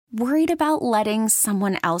Worried about letting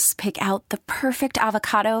someone else pick out the perfect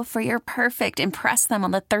avocado for your perfect impress them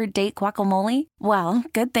on the third date guacamole? Well,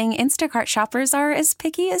 good thing Instacart shoppers are as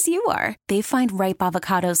picky as you are. They find ripe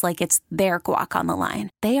avocados like it's their guac on the line.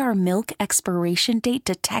 They are milk expiration date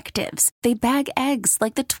detectives. They bag eggs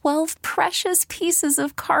like the 12 precious pieces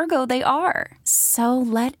of cargo they are. So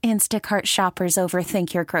let Instacart shoppers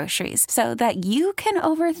overthink your groceries so that you can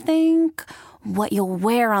overthink what you'll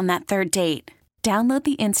wear on that third date. Download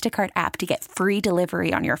the Instacart app to get free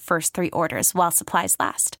delivery on your first 3 orders while supplies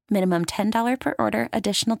last. Minimum $10 per order.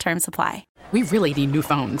 Additional terms apply. We really need new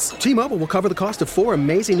phones. T-Mobile will cover the cost of 4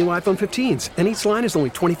 amazing new iPhone 15s, and each line is only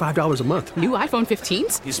 $25 a month. New iPhone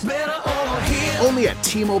 15s? It's better over here. Only at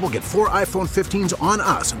T-Mobile, get 4 iPhone 15s on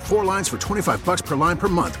us and 4 lines for $25 per line per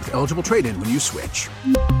month with eligible trade-in when you switch.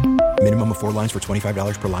 Minimum of 4 lines for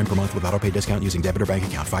 $25 per line per month with autopay discount using debit or bank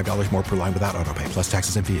account. $5 more per line without autopay, plus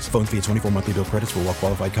taxes and fees. Phone fee at 24 monthly bill credits for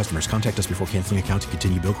well-qualified customers. Contact us before canceling account to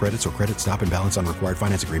continue bill credits or credit stop and balance on required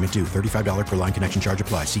finance agreement due. $35 per line connection charge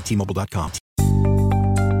applies. See T-Mobile.com.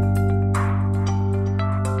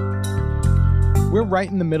 We're right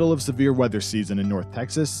in the middle of severe weather season in North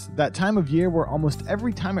Texas, that time of year where almost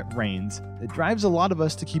every time it rains, it drives a lot of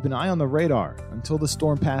us to keep an eye on the radar until the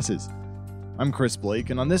storm passes. I'm Chris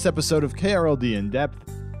Blake, and on this episode of KRLD In Depth,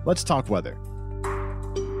 let's talk weather.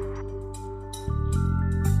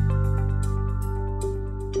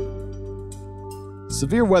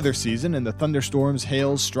 Severe weather season and the thunderstorms,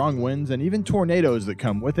 hails, strong winds, and even tornadoes that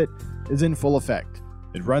come with it is in full effect.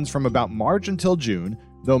 It runs from about March until June,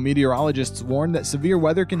 though meteorologists warn that severe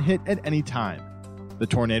weather can hit at any time. The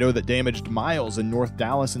tornado that damaged miles in North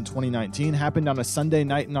Dallas in 2019 happened on a Sunday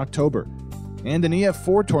night in October. And an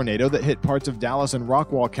EF4 tornado that hit parts of Dallas and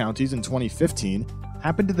Rockwall counties in 2015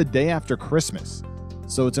 happened the day after Christmas.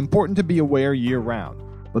 So it's important to be aware year-round,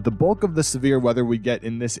 but the bulk of the severe weather we get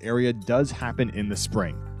in this area does happen in the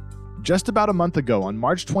spring. Just about a month ago, on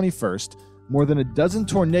March 21st, more than a dozen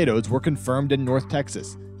tornadoes were confirmed in North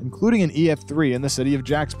Texas, including an EF3 in the city of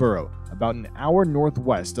Jacksboro, about an hour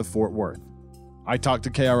northwest of Fort Worth. I talked to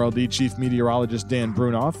KRLD Chief Meteorologist Dan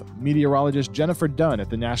Brunoff, Meteorologist Jennifer Dunn at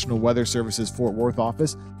the National Weather Service's Fort Worth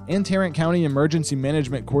office, and Tarrant County Emergency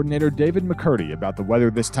Management Coordinator David McCurdy about the weather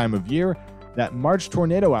this time of year, that March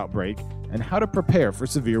tornado outbreak, and how to prepare for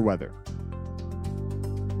severe weather.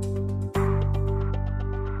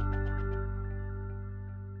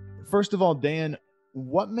 First of all, Dan,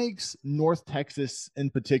 what makes North Texas in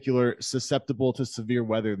particular susceptible to severe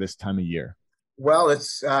weather this time of year? Well,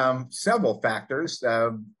 it's several factors.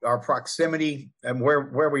 Our proximity and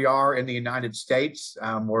where we are in the United States.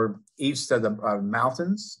 We're east of the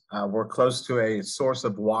mountains. We're close to a source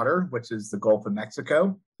of water, which is the Gulf of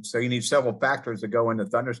Mexico. So you need several factors that go into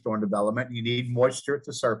thunderstorm development. You need moisture at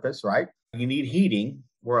the surface, right? You need heating.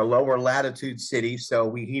 We're a lower latitude city, so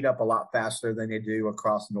we heat up a lot faster than they do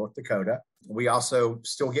across North Dakota. We also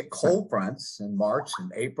still get cold fronts in March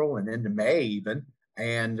and April and into May even.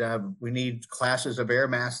 And we need clashes of air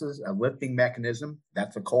masses, a lifting mechanism.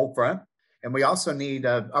 That's a cold front. And we also need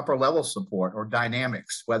upper level support or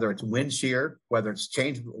dynamics, whether it's wind shear, whether it's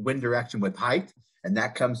change wind direction with height. And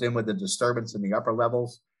that comes in with the disturbance in the upper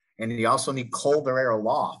levels. And you also need colder air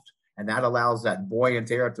aloft. And that allows that buoyant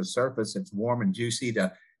air at the surface. It's warm and juicy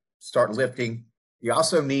to start lifting. You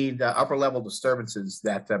also need upper level disturbances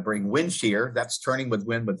that bring wind shear. That's turning with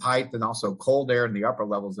wind with height, and also cold air in the upper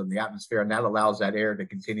levels of the atmosphere. And that allows that air to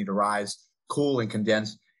continue to rise, cool, and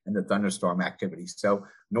condense in the thunderstorm activity. So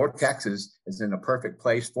North Texas is in a perfect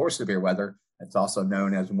place for severe weather. It's also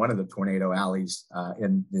known as one of the tornado alleys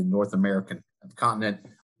in the North American continent.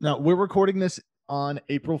 Now, we're recording this on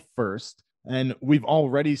April 1st, and we've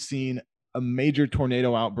already seen a major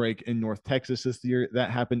tornado outbreak in North Texas this year.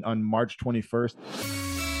 That happened on March 21st.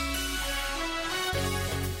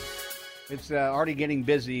 It's already getting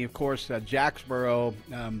busy. Of course, Jacksboro,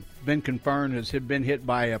 been confirmed, has been hit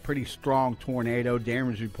by a pretty strong tornado.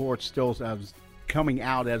 Damage reports still coming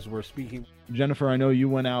out as we're speaking. Jennifer, I know you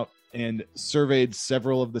went out and surveyed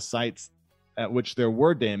several of the sites at which there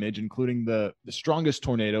were damage, including the strongest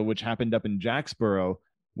tornado, which happened up in Jacksboro.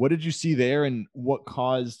 What did you see there, and what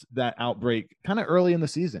caused that outbreak kind of early in the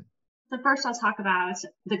season? So first I'll talk about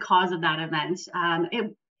the cause of that event.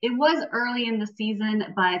 It was early in the season,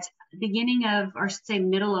 but beginning of, or say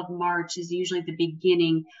middle of March is usually the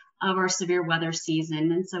beginning of our severe weather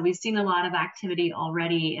season. And so we've seen a lot of activity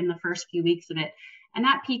already in the first few weeks of it. And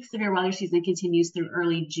that peak severe weather season continues through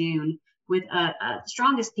early June with a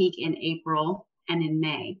strongest peak in April and in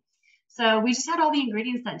May. So we just had all the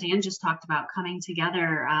ingredients that Dan just talked about coming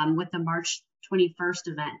together with the March 21st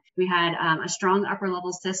event. We had a strong upper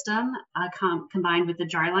level system combined with the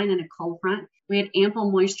dry line and a cold front. We had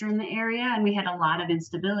ample moisture in the area, and we had a lot of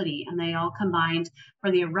instability, and they all combined for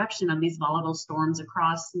the eruption of these volatile storms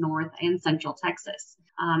across North and Central Texas,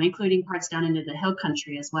 including parts down into the hill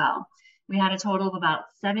country as well. We had a total of about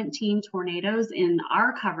 17 tornadoes in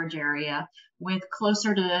our coverage area, with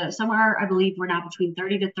closer to somewhere, I believe we're now between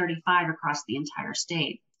 30 to 35 across the entire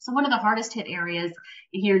state. So one of the hardest hit areas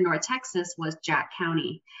here in North Texas was Jack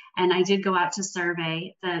County. And I did go out to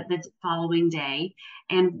survey the following day,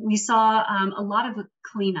 and we saw a lot of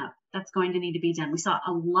cleanup that's going to need to be done. We saw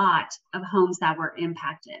a lot of homes that were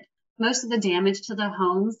impacted. Most of the damage to the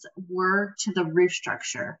homes were to the roof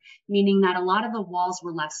structure, meaning that a lot of the walls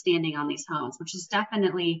were left standing on these homes, which is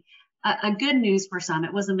definitely a good news for some.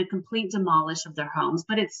 It wasn't a complete demolish of their homes,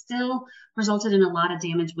 but it still resulted in a lot of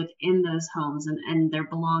damage within those homes and their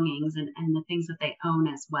belongings and the things that they own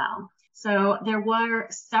as well. So there were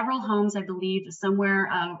several homes, I believe, somewhere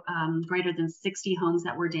greater than 60 homes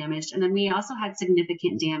that were damaged. And then we also had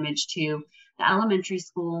significant damage to the elementary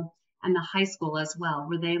school and the high school as well,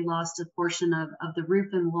 where they lost a portion of the roof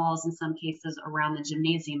and walls, in some cases around the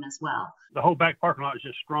gymnasium as well. The whole back parking lot is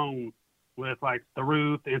just strewn with like the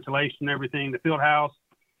roof, the insulation, everything. The field house,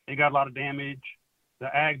 it got a lot of damage. The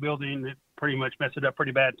ag building, it pretty much messed it up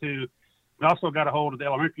pretty bad too. We also got a hold of the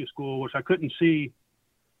elementary school, which I couldn't see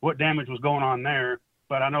what damage was going on there,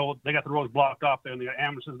 but I know they got the roads blocked off there, and they got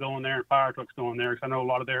ambulances going there and fire trucks going there, because I know a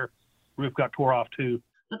lot of their roof got tore off too.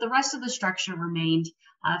 But the rest of the structure remained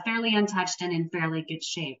fairly untouched and in fairly good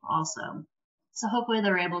shape also. So hopefully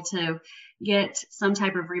they're able to get some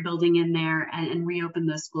type of rebuilding in there and reopen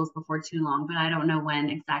those schools before too long, but I don't know when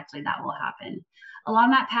exactly that will happen.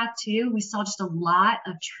 Along that path too, we saw just a lot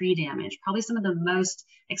of tree damage, probably some of the most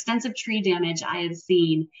extensive tree damage I have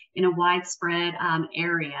seen in a widespread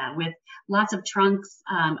area, with lots of trunks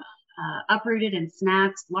uprooted and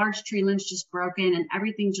snapped, large tree limbs just broken, and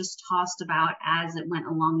everything just tossed about as it went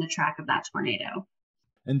along the track of that tornado.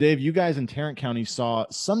 And Dave, you guys in Tarrant County saw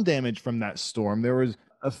some damage from that storm. There was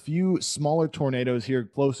a few smaller tornadoes here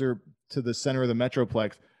closer to the center of the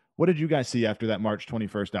Metroplex. What did you guys see after that March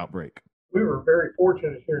 21st outbreak? We were very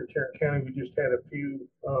fortunate here in Tarrant County. We just had a few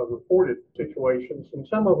reported situations, and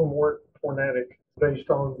some of them weren't tornadic, based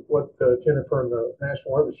on what Jennifer and the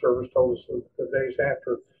National Weather Service told us the days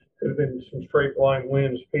after. Could have been some straight line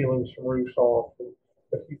winds peeling some roofs off and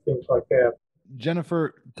a few things like that.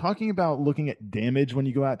 Jennifer, talking about looking at damage when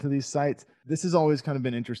you go out to these sites, this has always kind of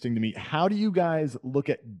been interesting to me. How do you guys look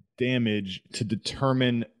at damage to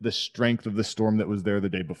determine the strength of the storm that was there the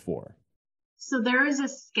day before? So there is a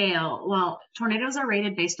scale. Well, tornadoes are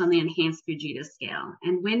rated based on the enhanced Fujita scale,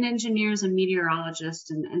 and wind engineers and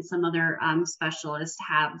meteorologists and some other specialists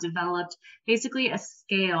have developed basically a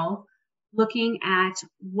scale looking at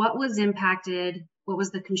what was impacted, what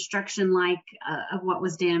was the construction like of what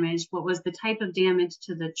was damaged, what was the type of damage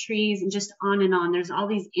to the trees, and just on and on. There's all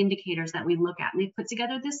these indicators that we look at, and they've put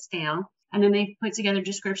together this scale, and then they've put together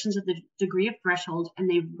descriptions of the degree of threshold, and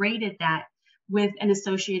they've rated that with an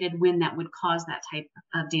associated wind that would cause that type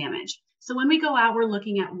of damage. So when we go out, we're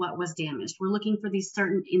looking at what was damaged. We're looking for these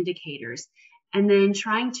certain indicators, and then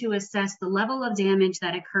trying to assess the level of damage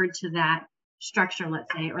that occurred to that structure,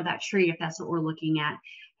 let's say, or that tree, if that's what we're looking at,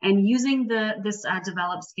 and using this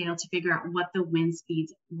developed scale to figure out what the wind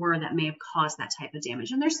speeds were that may have caused that type of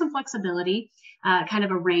damage. And there's some flexibility, kind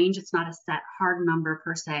of a range. It's not a set hard number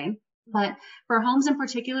per se. But for homes in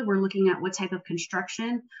particular, we're looking at what type of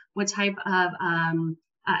construction, what type of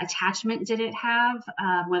attachment did it have,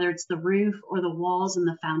 whether it's the roof or the walls and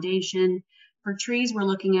the foundation. For trees, we're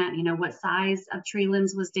looking at, what size of tree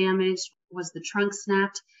limbs was damaged, was the trunk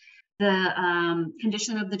snapped, the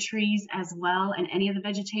condition of the trees as well, and any of the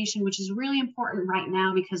vegetation, which is really important right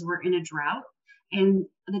now because we're in a drought and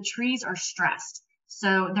the trees are stressed.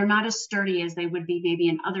 So they're not as sturdy as they would be maybe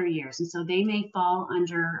in other years. And so they may fall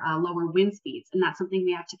under lower wind speeds. And that's something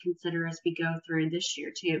we have to consider as we go through this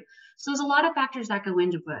year too. So there's a lot of factors that go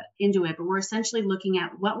into it, but we're essentially looking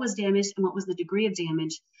at what was damaged and what was the degree of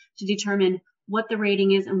damage to determine what the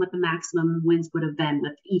rating is and what the maximum winds would have been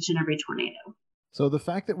with each and every tornado. So the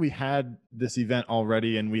fact that we had this event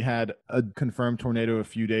already and we had a confirmed tornado a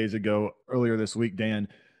few days ago, earlier this week, Dan,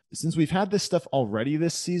 since we've had this stuff already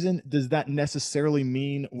this season, does that necessarily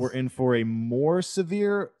mean we're in for a more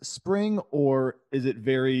severe spring, or is it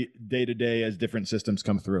very day to day as different systems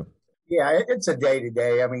come through? Yeah, it's a day to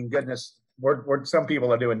day. I mean, goodness, we're some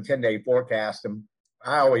people are doing 10-day forecasts, and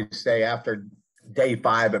I always say after day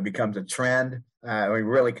 5, it becomes a trend. We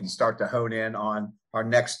really can start to hone in on our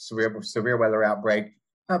next severe weather outbreak.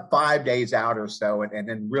 5 days out or so, and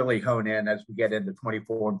then really hone in as we get into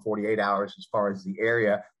 24 and 48 hours as far as the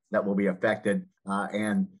area that will be affected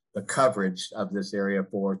and the coverage of this area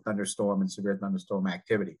for thunderstorm and severe thunderstorm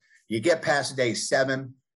activity. You get past day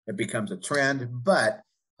 7, it becomes a trend, but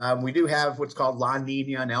we do have what's called La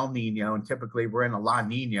Nina and El Nino, and typically we're in a La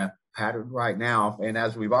Nina pattern right now. And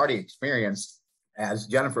as we've already experienced, as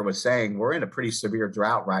Jennifer was saying, we're in a pretty severe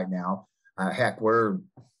drought right now. Heck, we're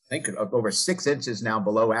I think over 6 inches now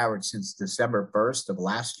below average since December 1st of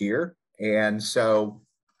last year. And so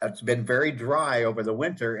it's been very dry over the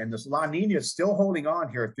winter, and this La Nina is still holding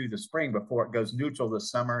on here through the spring before it goes neutral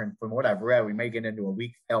this summer. And from what I've read, we may get into a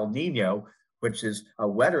weak El Nino, which is a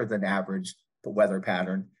wetter than average weather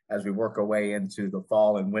pattern as we work our way into the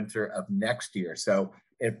fall and winter of next year. So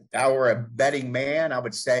if I were a betting man, I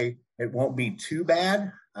would say it won't be too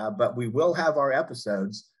bad, but we will have our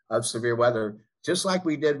episodes of severe weather, just like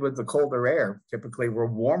we did with the colder air. Typically, we're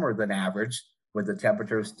warmer than average with the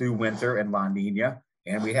temperatures through winter and La Nina.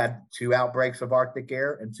 And we had 2 outbreaks of Arctic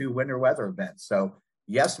air and 2 winter weather events. So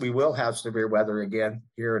yes, we will have severe weather again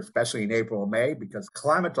here, especially in April and May, because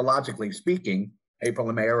climatologically speaking, April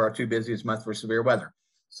and May are our 2 busiest months for severe weather.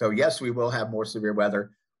 So yes, we will have more severe weather,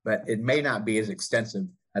 but it may not be as extensive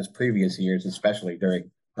as previous years, especially during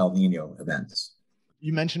El Nino events.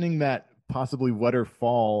 You mentioning that possibly wetter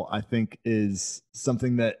fall, I think, is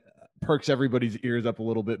something that perks everybody's ears up a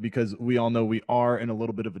little bit, because we all know we are in a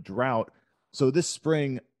little bit of a drought. So this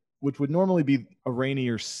spring, which would normally be a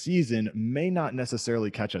rainier season, may not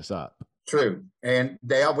necessarily catch us up. True. And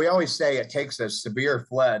we always say it takes a severe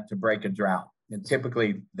flood to break a drought. And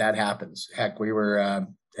typically that happens. Heck, we were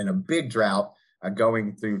in a big drought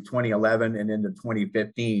going through 2011 and into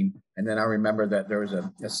 2015. And then I remember that there was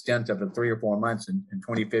a stint of 3 or 4 months in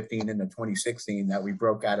 2015 into 2016 that we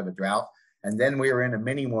broke out of a drought. And then we were in a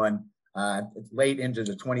mini one late into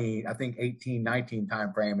the 18, 19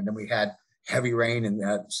 timeframe. And then we had heavy rain in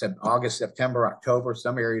August, September, October.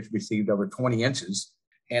 Some areas received over 20 inches.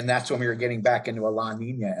 And that's when we were getting back into a La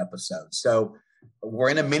Nina episode. So we're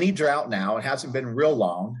in a mini drought now. It hasn't been real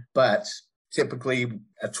long, but typically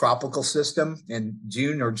a tropical system in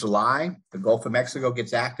June or July. The Gulf of Mexico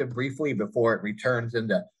gets active briefly before it returns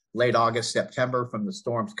into late August, September from the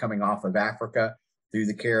storms coming off of Africa through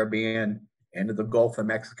the Caribbean into the Gulf of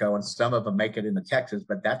Mexico. And some of them make it into Texas,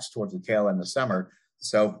 but that's towards the tail end of summer.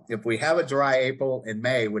 So if we have a dry April and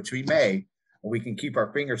May, which we may, we can keep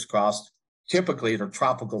our fingers crossed. Typically, they're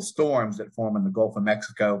tropical storms that form in the Gulf of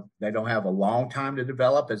Mexico. They don't have a long time to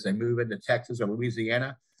develop as they move into Texas or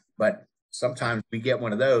Louisiana, but sometimes we get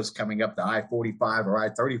one of those coming up the I-45 or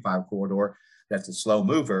I-35 corridor. That's a slow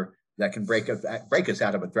mover that can break us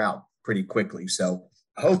out of a drought pretty quickly. So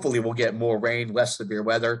hopefully we'll get more rain, less severe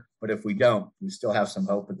weather. But if we don't, we still have some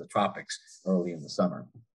hope in the tropics early in the summer.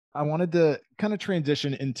 I wanted to kind of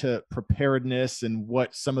transition into preparedness and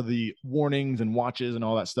what some of the warnings and watches and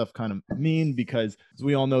all that stuff kind of mean, because as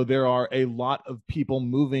we all know, there are a lot of people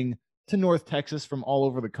moving to North Texas from all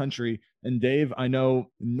over the country. And Dave, I know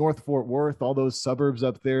North Fort Worth, all those suburbs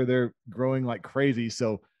up there, they're growing like crazy.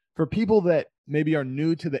 So for people that maybe are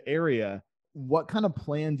new to the area, what kind of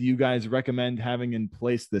plan do you guys recommend having in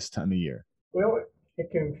place this time of year? Well,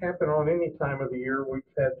 it can happen on any time of the year. We've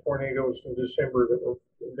had tornadoes in December that were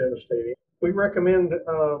devastating. We recommend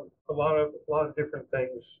a lot of different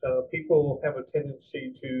things. People have a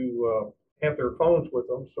tendency to have their phones with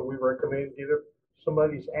them, so we recommend get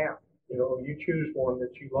somebody's app. You choose one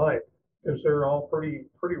that you like, because they're all pretty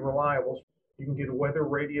reliable. You can get a weather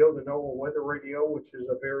radio, the NOAA weather radio, which is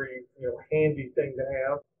a very handy thing to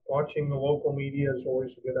have. Watching the local media is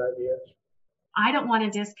always a good idea. I don't want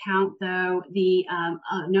to discount, though, the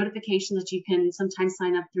notification that you can sometimes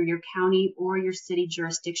sign up through your county or your city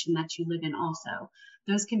jurisdiction that you live in also.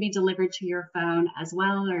 Those can be delivered to your phone as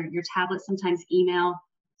well, or your tablet, sometimes email,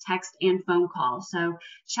 text, and phone call. So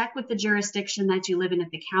check with the jurisdiction that you live in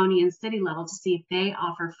at the county and city level to see if they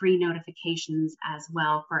offer free notifications as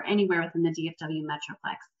well for anywhere within the DFW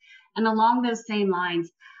Metroplex. And along those same lines,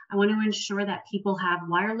 I want to ensure that people have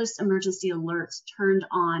wireless emergency alerts turned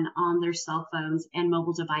on their cell phones and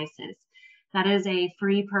mobile devices. That is a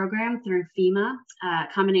free program through FEMA,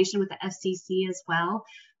 combination with the FCC as well.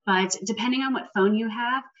 But depending on what phone you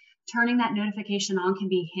have, turning that notification on can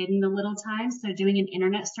be hidden a little time. So doing an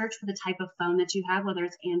internet search for the type of phone that you have, whether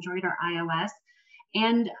it's Android or iOS,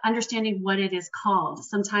 and understanding what it is called.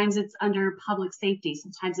 Sometimes it's under public safety,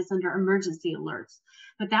 sometimes it's under emergency alerts.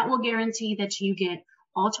 But that will guarantee that you get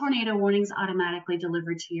all tornado warnings automatically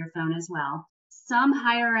delivered to your phone as well. Some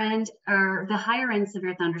higher end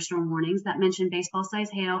severe thunderstorm warnings that mention baseball size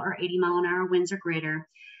hail or 80 mile an hour winds or greater.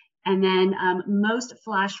 And then most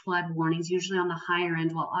flash flood warnings, usually on the higher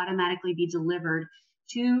end, will automatically be delivered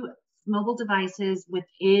to mobile devices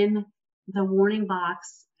within the warning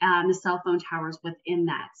box, the cell phone towers within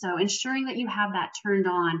that. So ensuring that you have that turned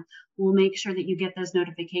on will make sure that you get those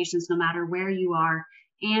notifications no matter where you are,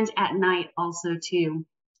 and at night also too,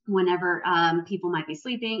 whenever people might be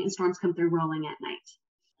sleeping and storms come through rolling at night.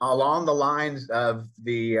 Along the lines of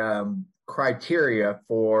the criteria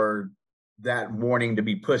for that warning to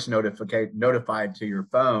be push notified to your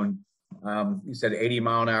phone, you said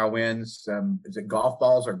 80-mile-an-hour winds. Is it golf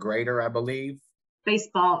balls or greater, I believe?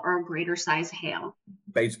 Baseball or greater size hail.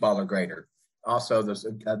 Baseball or greater. Also,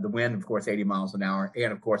 the wind, of course, 80 miles an hour.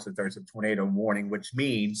 And, of course, if there's a tornado warning, which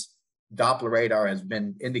means Doppler radar has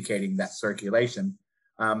been indicating that circulation.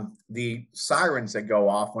 The sirens that go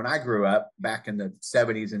off, when I grew up back in the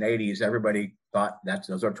 70s and 80s, everybody thought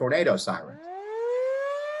those are tornado sirens.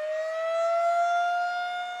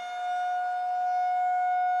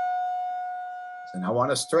 And I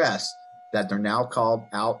want to stress that they're now called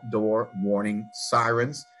outdoor warning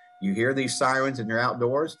sirens. You hear these sirens and you're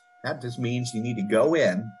outdoors, that just means you need to go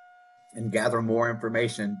in and gather more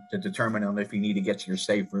information to determine on if you need to get to your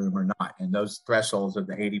safe room or not. And those thresholds of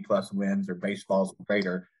the 80-plus winds or baseballs or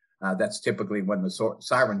greater, that's typically when the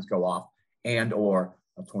sirens go off and or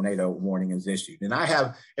a tornado warning is issued. And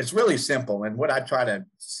it's really simple. And what I try to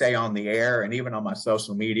say on the air and even on my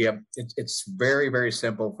social media, it's very, very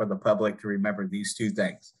simple for the public to remember these two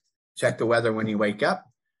things. Check the weather when you wake up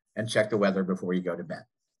and check the weather before you go to bed.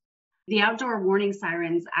 The outdoor warning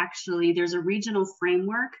sirens, actually, there's a regional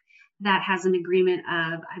framework that has an agreement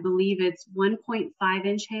of, I believe it's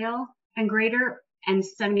 1.5-inch hail and greater and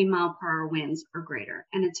 70-mile-per-hour winds or greater,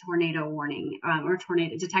 and a tornado warning or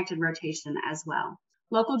tornado detected rotation as well.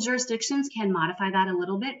 Local jurisdictions can modify that a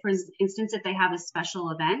little bit. For instance, if they have a special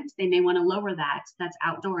event, they may want to lower that. That's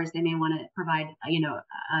outdoors. They may want to provide, a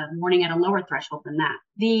warning at a lower threshold than that.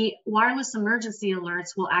 The wireless emergency alerts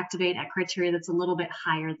will activate at criteria that's a little bit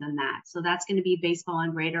higher than that. So that's going to be baseball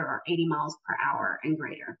and greater or 80 miles per hour and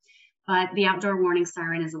greater. But the outdoor warning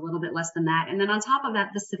siren is a little bit less than that. And then on top of that,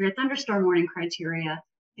 the severe thunderstorm warning criteria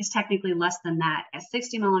is technically less than that at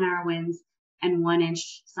 60-mile-an-hour winds and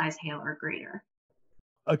 1-inch size hail or greater.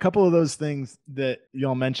 A couple of those things that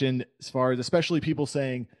y'all mentioned, as far as especially people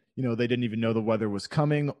saying, they didn't even know the weather was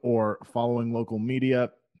coming or following local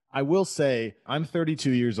media. I will say I'm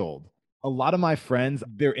 32 years old. A lot of my friends,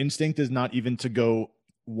 their instinct is not even to go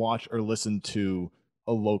watch or listen to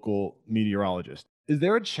a local meteorologist. Is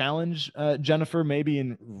there a challenge, Jennifer, maybe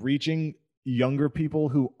in reaching younger people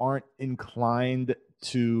who aren't inclined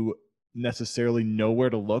to necessarily know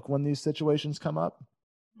where to look when these situations come up?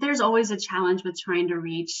 There's always a challenge with trying to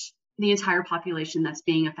reach the entire population that's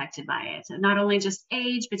being affected by it. So not only just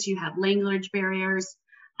age, but you have language barriers,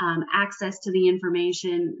 access to the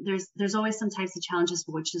information. There's always some types of challenges,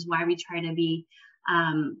 which is why we try to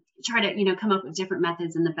come up with different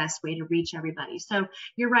methods and the best way to reach everybody. So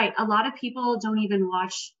you're right. A lot of people don't even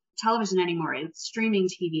watch television anymore. It's streaming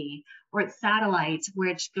TV or it's satellite,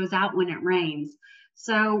 which goes out when it rains.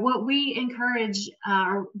 So what we encourage,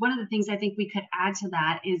 or one of the things I think we could add to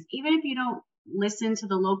that is, even if you don't listen to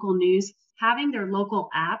the local news, having their local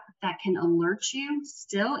app that can alert you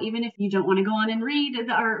still, even if you don't want to go on and read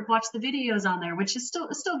or watch the videos on there, which is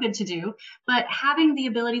still good to do, but having the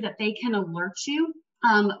ability that they can alert you,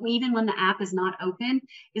 even when the app is not open,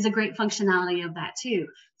 is a great functionality of that too.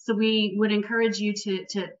 So we would encourage you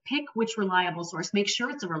to pick which reliable source, make sure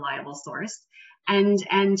it's a reliable source, and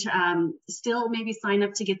still maybe sign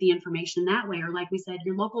up to get the information that way. Or like we said,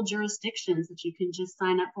 your local jurisdictions that you can just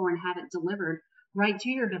sign up for and have it delivered right to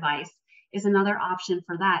your device is another option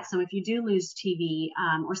for that. So if you do lose TV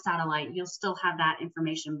or satellite, you'll still have that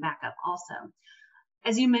information back up also.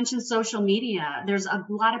 As you mentioned, social media, there's a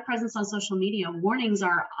lot of presence on social media. Warnings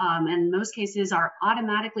are, in most cases, are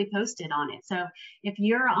automatically posted on it. So if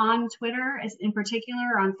you're on Twitter in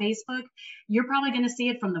particular, or on Facebook, you're probably going to see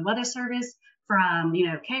it from the Weather Service, from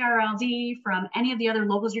KRLD, from any of the other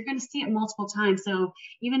locals. You're going to see it multiple times. So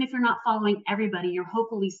even if you're not following everybody, you're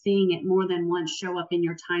hopefully seeing it more than once show up in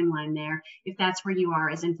your timeline there, if that's where you are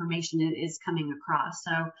as information is coming across.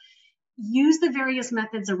 So use the various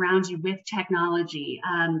methods around you with technology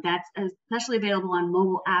that's especially available on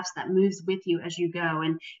mobile apps that moves with you as you go.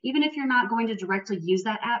 And even if you're not going to directly use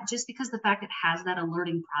that app, just because the fact it has that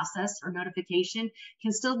alerting process or notification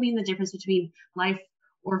can still mean the difference between life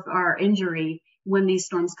or injury when these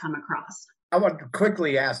storms come across. I want to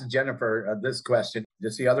quickly ask Jennifer this question.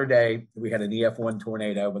 Just the other day, we had an EF1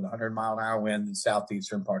 tornado with 100-mile-an-hour wind in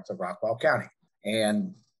southeastern parts of Rockwall County.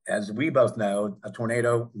 And as we both know, a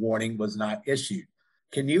tornado warning was not issued.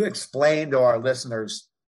 Can you explain to our listeners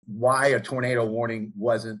why a tornado warning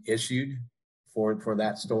wasn't issued for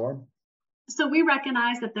that storm? So we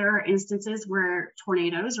recognize that there are instances where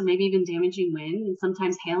tornadoes or maybe even damaging wind and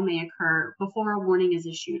sometimes hail may occur before a warning is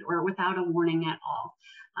issued or without a warning at all.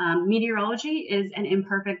 Meteorology is an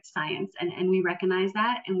imperfect science, and we recognize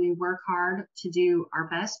that, and we work hard to do our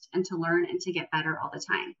best and to learn and to get better all the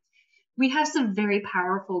time. We have some very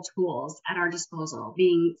powerful tools at our disposal,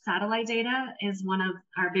 being satellite data is one of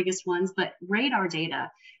our biggest ones, but radar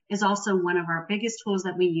data is also one of our biggest tools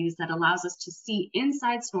that we use that allows us to see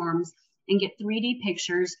inside storms and get 3D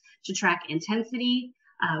pictures to track intensity,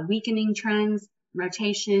 weakening trends,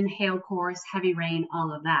 rotation, hail course, heavy rain,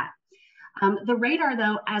 all of that. The radar,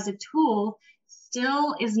 though, as a tool,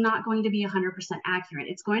 still is not going to be 100% accurate.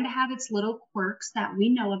 It's going to have its little quirks that we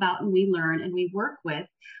know about and we learn and we work with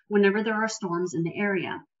whenever there are storms in the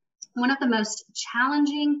area. One of the most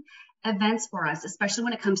challenging events for us, especially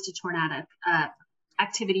when it comes to tornado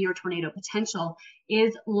activity or tornado potential,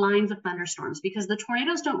 is lines of thunderstorms, because the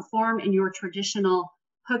tornadoes don't form in your traditional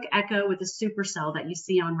hook echo with a supercell that you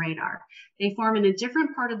see on radar. They form in a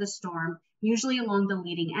different part of the storm, usually along the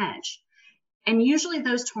leading edge. And usually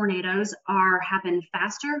those tornadoes happen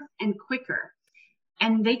faster and quicker.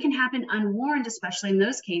 And they can happen unwarned, especially in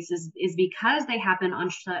those cases, is because they happen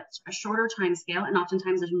on such a shorter time scale and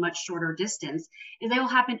oftentimes a much shorter distance, is they will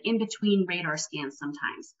happen in between radar scans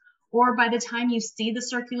sometimes. Or by the time you see the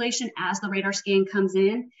circulation as the radar scan comes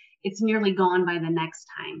in, it's nearly gone by the next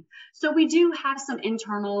time. So we do have some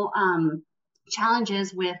internal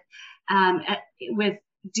challenges with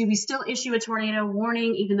do we still issue a tornado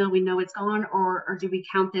warning even though we know it's gone, or do we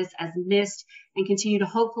count this as missed and continue to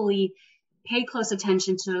hopefully pay close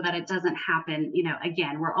attention so that it doesn't happen?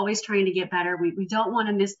 Again, we're always trying to get better. We don't want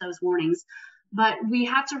to miss those warnings, but we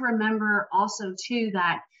have to remember also too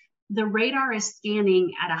that the radar is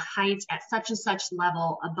scanning at a height at such and such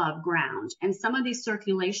level above ground. And some of these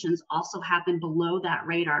circulations also happen below that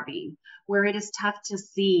radar beam, where it is tough to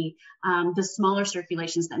see the smaller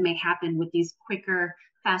circulations that may happen with these quicker,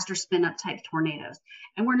 faster spin up type tornadoes.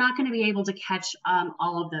 And we're not going to be able to catch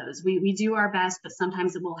all of those. We do our best, but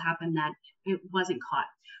sometimes it will happen that it wasn't caught.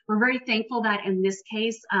 We're very thankful that in this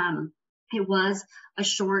case, it was a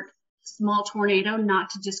short, small tornado, not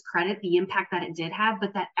to discredit the impact that it did have,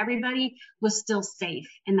 but that everybody was still safe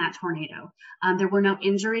in that tornado. There were no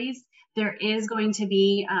injuries. There is going to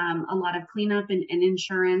be a lot of cleanup and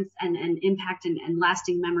insurance and impact and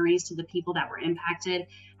lasting memories to the people that were impacted.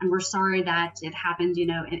 And we're sorry that it happened,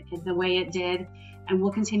 the way it did. And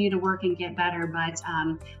we'll continue to work and get better. But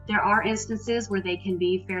there are instances where they can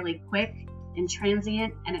be fairly quick and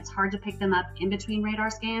transient, and it's hard to pick them up in between radar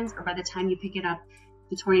scans, or by the time you pick it up,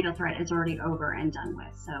 the tornado threat is already over and done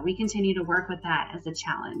with. So we continue to work with that as a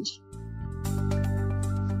challenge.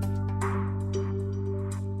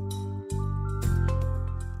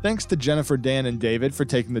 Thanks to Jennifer, Dan, and David for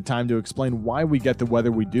taking the time to explain why we get the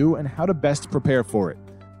weather we do and how to best prepare for it.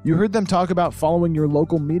 You heard them talk about following your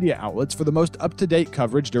local media outlets for the most up-to-date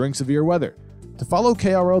coverage during severe weather. To follow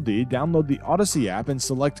KRLD, download the Odyssey app and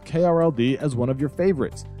select KRLD as one of your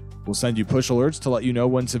favorites. We'll send you push alerts to let you know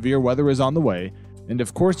when severe weather is on the way. And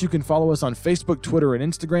of course, you can follow us on Facebook, Twitter, and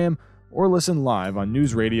Instagram, or listen live on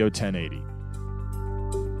News Radio 1080.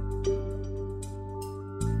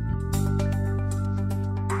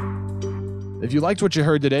 If you liked what you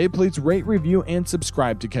heard today, please rate, review, and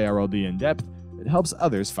subscribe to KRLD In Depth. It helps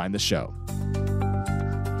others find the show.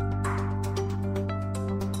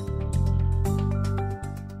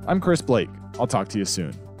 I'm Chris Blake. I'll talk to you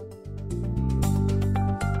soon.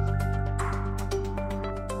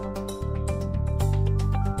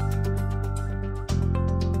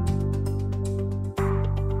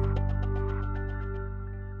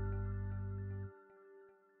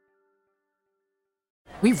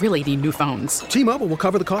 We really need new phones. T-Mobile will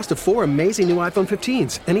cover the cost of 4 amazing new iPhone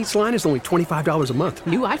 15s, and each line is only $25 a month.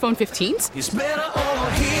 New iPhone 15s? It's better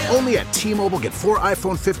over here. Only at T-Mobile, get 4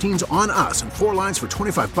 iPhone 15s on us and 4 lines for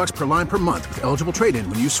 $25 per line per month with eligible trade-in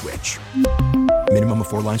when you switch. Minimum of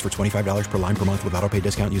 4 lines for $25 per line per month with autopay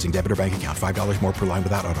discount using debit or bank account. $5 more per line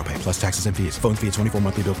without autopay, plus taxes and fees. Phone fee at 24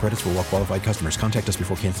 monthly bill credits for well-qualified customers. Contact us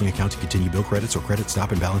before canceling account to continue bill credits or credit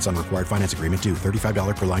stop and balance on required finance agreement due.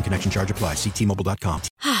 $35 per line connection charge applies. See T-Mobile.com.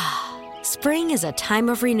 Spring is a time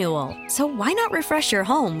of renewal, so why not refresh your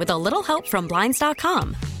home with a little help from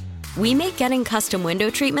Blinds.com? We make getting custom window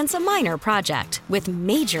treatments a minor project with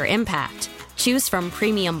major impact. Choose from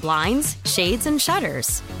premium blinds, shades, and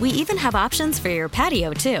shutters. We even have options for your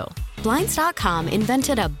patio, too. Blinds.com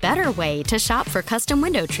invented a better way to shop for custom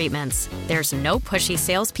window treatments. There's no pushy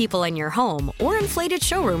salespeople in your home or inflated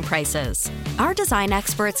showroom prices. Our design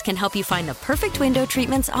experts can help you find the perfect window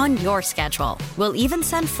treatments on your schedule. We'll even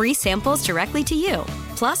send free samples directly to you.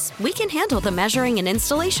 Plus, we can handle the measuring and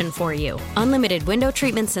installation for you. Unlimited window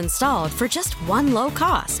treatments installed for just one low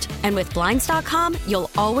cost. And with Blinds.com,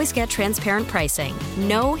 you'll always get transparent pricing.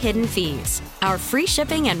 No hidden fees. Our free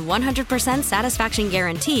shipping and 100% satisfaction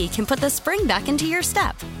guarantee can put the spring back into your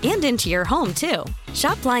step and into your home, too.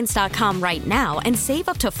 Shop Blinds.com right now and save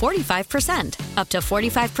up to 45%. Up to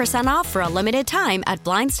 45% off for a limited time at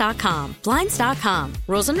Blinds.com. Blinds.com.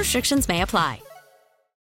 Rules and restrictions may apply.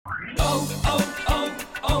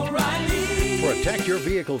 O'Reilly. Protect your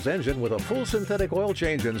vehicle's engine with a full synthetic oil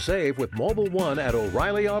change and save with Mobil 1 at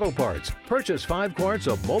O'Reilly Auto Parts. Purchase 5 quarts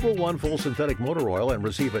of Mobil 1 full synthetic motor oil and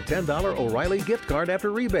receive a $10 O'Reilly gift card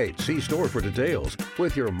after rebate. See store for details.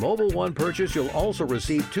 With your Mobil 1 purchase, you'll also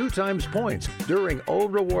receive 2 times points during O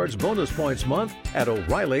Rewards Bonus Points Month at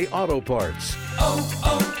O'Reilly Auto Parts.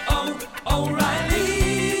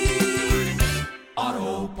 O'Reilly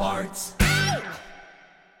Auto Parts.